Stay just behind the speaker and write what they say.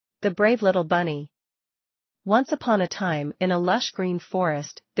The brave little bunny. Once upon a time in a lush green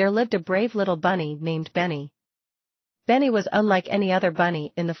forest, there lived a brave little bunny named Benny. Benny was unlike any other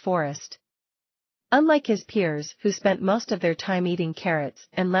bunny in the forest. Unlike his peers who spent most of their time eating carrots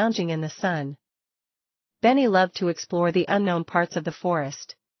and lounging in the sun, Benny loved to explore the unknown parts of the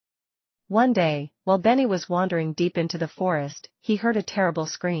forest. One day, while Benny was wandering deep into the forest, he heard a terrible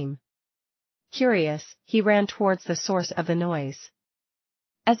scream. Curious, he ran towards the source of the noise.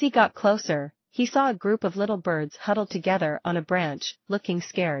 As he got closer, he saw a group of little birds huddled together on a branch, looking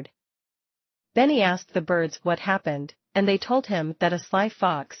scared. Benny asked the birds what happened, and they told him that a sly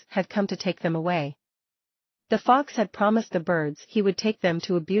fox had come to take them away. The fox had promised the birds he would take them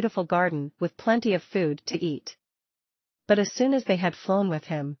to a beautiful garden with plenty of food to eat. But as soon as they had flown with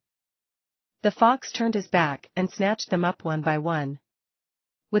him, the fox turned his back and snatched them up one by one.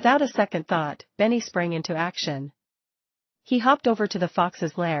 Without a second thought, Benny sprang into action. He hopped over to the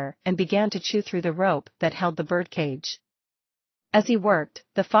fox's lair and began to chew through the rope that held the birdcage. As he worked,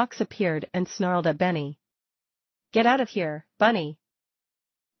 the fox appeared and snarled at Benny. "Get out of here, Bunny!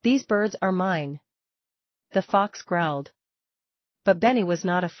 These birds are mine!" The fox growled. But Benny was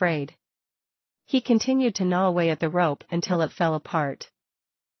not afraid. He continued to gnaw away at the rope until it fell apart.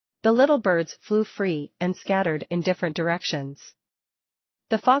 The little birds flew free and scattered in different directions.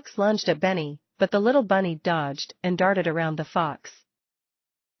 The fox lunged at Benny, but the little bunny dodged and darted around the fox.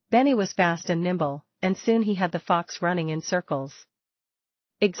 Benny was fast and nimble, and soon he had the fox running in circles.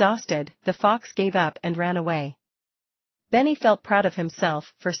 Exhausted, the fox gave up and ran away. Benny felt proud of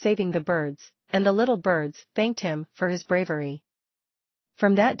himself for saving the birds, and the little birds thanked him for his bravery.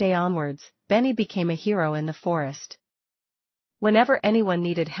 From that day onwards, Benny became a hero in the forest. Whenever anyone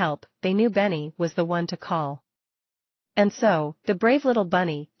needed help, they knew Benny was the one to call. And so, the brave little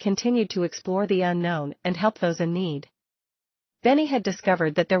bunny continued to explore the unknown and help those in need. Benny had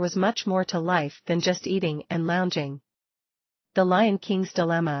discovered that there was much more to life than just eating and lounging. The Lion King's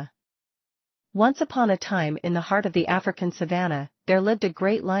Dilemma. Once upon a time in the heart of the African savanna, there lived a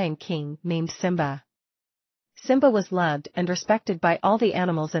great lion king named Simba. Simba was loved and respected by all the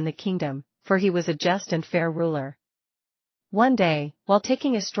animals in the kingdom, for he was a just and fair ruler. One day, while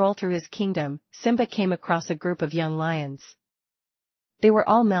taking a stroll through his kingdom, Simba came across a group of young lions. They were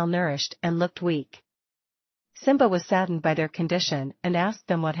all malnourished and looked weak. Simba was saddened by their condition and asked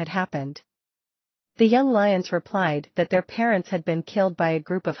them what had happened. The young lions replied that their parents had been killed by a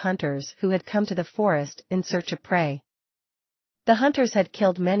group of hunters who had come to the forest in search of prey. The hunters had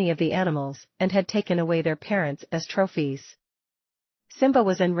killed many of the animals and had taken away their parents as trophies. Simba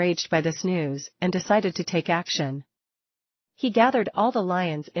was enraged by this news and decided to take action. He gathered all the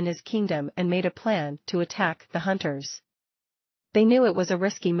lions in his kingdom and made a plan to attack the hunters. They knew it was a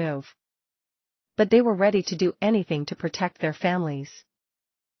risky move, but they were ready to do anything to protect their families.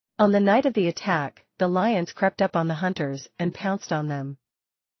 On the night of the attack, the lions crept up on the hunters and pounced on them.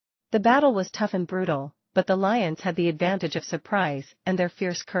 The battle was tough and brutal, but the lions had the advantage of surprise and their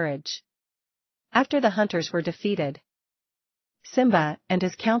fierce courage. After the hunters were defeated, Simba and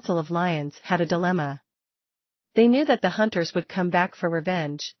his council of lions had a dilemma. They knew that the hunters would come back for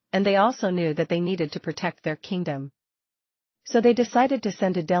revenge, and they also knew that they needed to protect their kingdom. So they decided to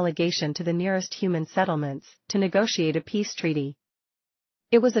send a delegation to the nearest human settlements to negotiate a peace treaty.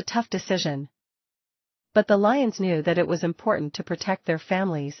 It was a tough decision, but the lions knew that it was important to protect their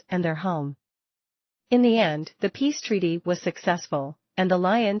families and their home. In the end, the peace treaty was successful, and the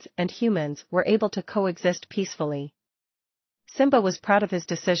lions and humans were able to coexist peacefully. Simba was proud of his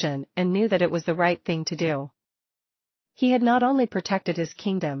decision and knew that it was the right thing to do. He had not only protected his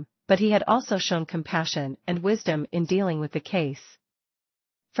kingdom, but he had also shown compassion and wisdom in dealing with the case.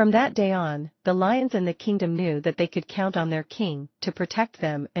 From that day on, the lions in the kingdom knew that they could count on their king to protect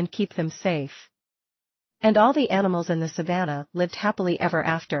them and keep them safe. And all the animals in the savannah lived happily ever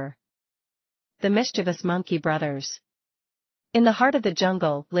after. The Mischievous Monkey Brothers. In the heart of the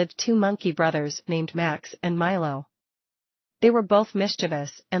jungle lived two monkey brothers named Max and Milo. They were both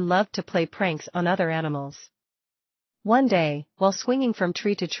mischievous and loved to play pranks on other animals. One day, while swinging from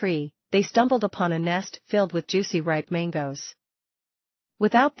tree to tree, they stumbled upon a nest filled with juicy ripe mangoes.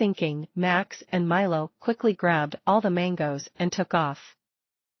 Without thinking, Max and Milo quickly grabbed all the mangoes and took off.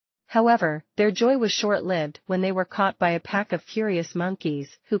 However, their joy was short-lived when they were caught by a pack of furious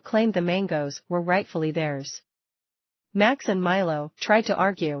monkeys who claimed the mangoes were rightfully theirs. Max and Milo tried to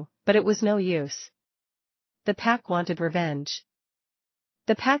argue, but it was no use. The pack wanted revenge.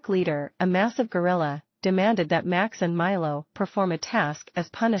 The pack leader, a massive gorilla, demanded that Max and Milo perform a task as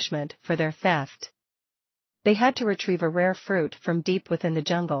punishment for their theft. They had to retrieve a rare fruit from deep within the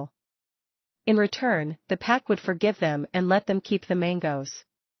jungle. In return, the pack would forgive them and let them keep the mangoes.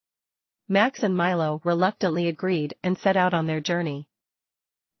 Max and Milo reluctantly agreed and set out on their journey.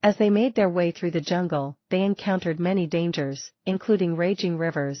 As they made their way through the jungle, they encountered many dangers, including raging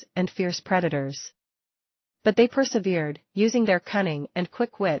rivers and fierce predators. But they persevered, using their cunning and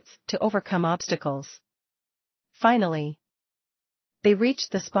quick wits to overcome obstacles. Finally, they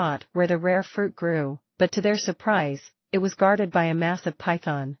reached the spot where the rare fruit grew, but to their surprise, it was guarded by a massive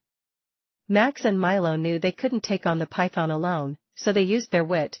python. Max and Milo knew they couldn't take on the python alone, so they used their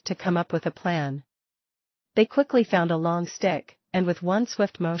wit to come up with a plan. They quickly found a long stick, and with one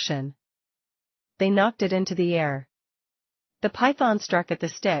swift motion, they knocked it into the air. The python struck at the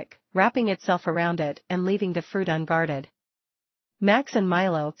stick, wrapping itself around it and leaving the fruit unguarded. Max and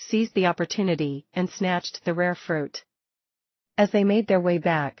Milo seized the opportunity and snatched the rare fruit. As they made their way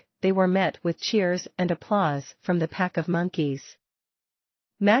back, they were met with cheers and applause from the pack of monkeys.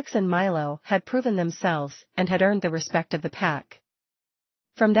 Max and Milo had proven themselves and had earned the respect of the pack.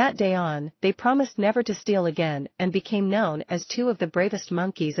 From that day on, they promised never to steal again and became known as two of the bravest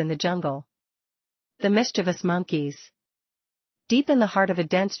monkeys in the jungle. The mischievous monkeys. Deep in the heart of a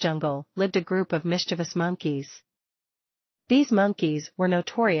dense jungle lived a group of mischievous monkeys. These monkeys were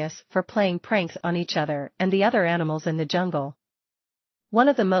notorious for playing pranks on each other and the other animals in the jungle. One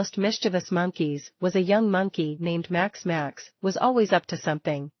of the most mischievous monkeys was a young monkey named Max. Max was always up to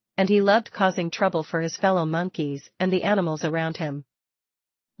something, and he loved causing trouble for his fellow monkeys and the animals around him.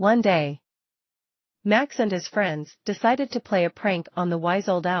 One day, Max and his friends decided to play a prank on the wise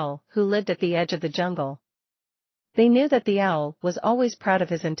old owl who lived at the edge of the jungle. They knew that the owl was always proud of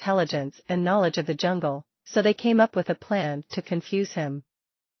his intelligence and knowledge of the jungle, so they came up with a plan to confuse him.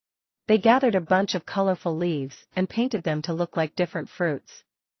 They gathered a bunch of colorful leaves and painted them to look like different fruits.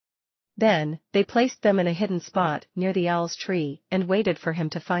 Then, they placed them in a hidden spot near the owl's tree and waited for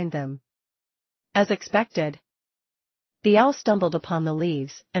him to find them. As expected, the owl stumbled upon the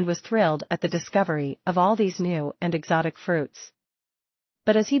leaves and was thrilled at the discovery of all these new and exotic fruits.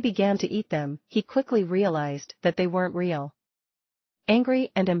 But as he began to eat them, he quickly realized that they weren't real.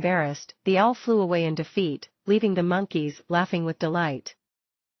 Angry and embarrassed, the owl flew away in defeat, leaving the monkeys laughing with delight.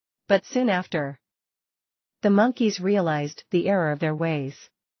 But soon after, the monkeys realized the error of their ways.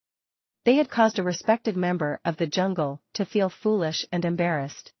 They had caused a respected member of the jungle to feel foolish and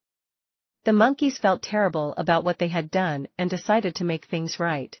embarrassed. The monkeys felt terrible about what they had done and decided to make things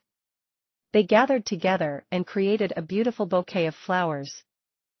right. They gathered together and created a beautiful bouquet of flowers,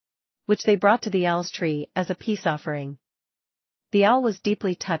 which they brought to the owl's tree as a peace offering. The owl was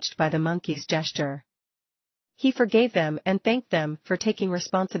deeply touched by the monkeys' gesture. He forgave them and thanked them for taking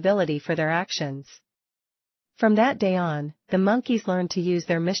responsibility for their actions. From that day on, the monkeys learned to use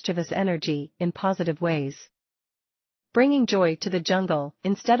their mischievous energy in positive ways, bringing joy to the jungle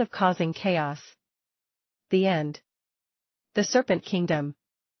instead of causing chaos. The end. The Serpent Kingdom.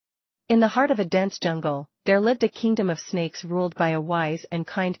 In the heart of a dense jungle, there lived a kingdom of snakes ruled by a wise and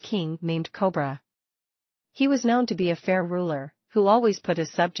kind king named Cobra. He was known to be a fair ruler, who always put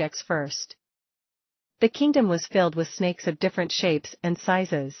his subjects first. The kingdom was filled with snakes of different shapes and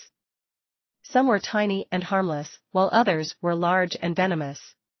sizes. Some were tiny and harmless, while others were large and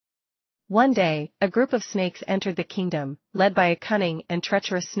venomous. One day, a group of snakes entered the kingdom, led by a cunning and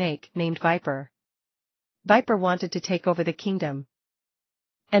treacherous snake named Viper. Viper wanted to take over the kingdom,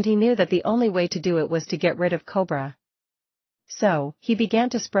 and he knew that the only way to do it was to get rid of Cobra. So, he began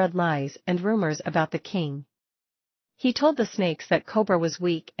to spread lies and rumors about the king. He told the snakes that Cobra was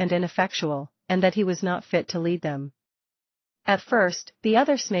weak and ineffectual, and that he was not fit to lead them. At first, the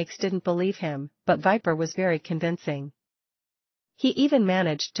other snakes didn't believe him, but Viper was very convincing. He even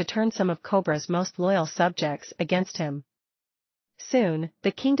managed to turn some of Cobra's most loyal subjects against him. Soon,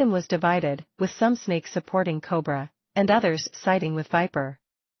 the kingdom was divided, with some snakes supporting Cobra, and others siding with Viper.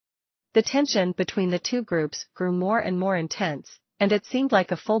 The tension between the two groups grew more and more intense, and it seemed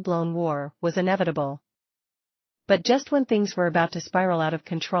like a full-blown war was inevitable. But just when things were about to spiral out of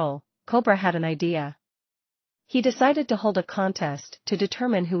control, Cobra had an idea. He decided to hold a contest to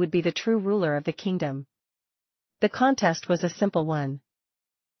determine who would be the true ruler of the kingdom. The contest was a simple one.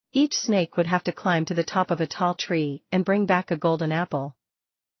 Each snake would have to climb to the top of a tall tree and bring back a golden apple.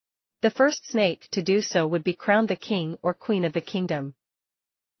 The first snake to do so would be crowned the king or queen of the kingdom.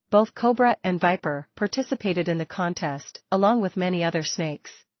 Both Cobra and Viper participated in the contest, along with many other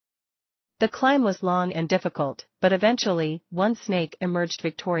snakes. The climb was long and difficult, but eventually, one snake emerged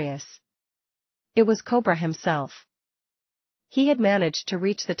victorious. It was Cobra himself. He had managed to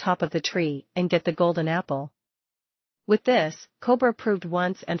reach the top of the tree and get the golden apple. With this, Cobra proved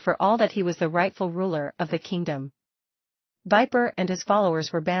once and for all that he was the rightful ruler of the kingdom. Viper and his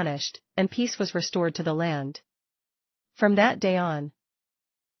followers were banished, and peace was restored to the land. From that day on,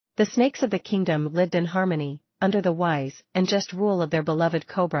 The snakes of the kingdom lived in harmony, under the wise and just rule of their beloved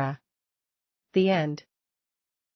cobra. The end.